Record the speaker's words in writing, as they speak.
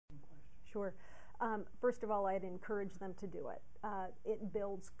Sure. First of all, I'd encourage them to do it. It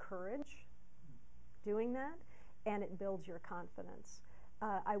builds courage doing that, and it builds your confidence.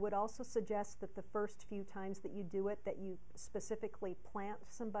 I would also suggest that the first few times that you do it, that you specifically plant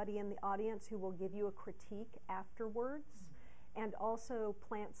somebody in the audience who will give you a critique afterwards, and also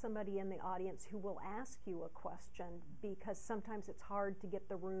plant somebody in the audience who will ask you a question, because sometimes it's hard to get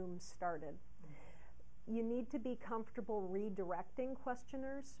the room started. You need to be comfortable redirecting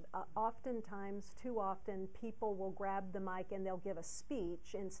questioners. Oftentimes, too often, people will grab the mic and they'll give a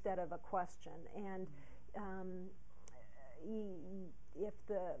speech instead of a question. And if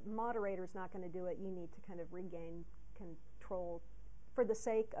the moderator's not going to do it, you need to kind of regain control for the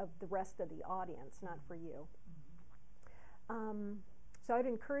sake of the rest of the audience, not for you. So I'd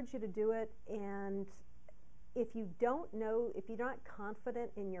encourage you to do it, and if you don't know, if you're not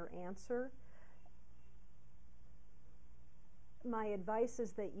confident in your answer, my advice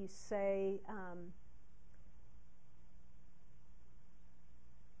is that you say,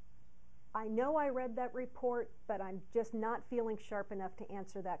 I know I read that report, but I'm just not feeling sharp enough to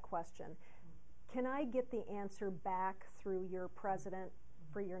answer that question. Can I get the answer back through your president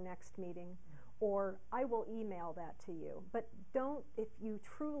for your next meeting? Or I will email that to you. But don't, if you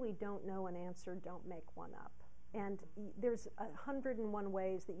truly don't know an answer, don't make one up. And there's 101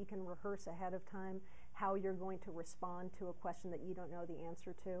 ways that you can rehearse ahead of time how you're going to respond to a question that you don't know the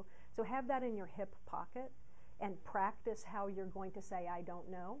answer to. So have that in your hip pocket and practice how you're going to say I don't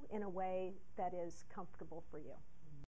know in a way that is comfortable for you.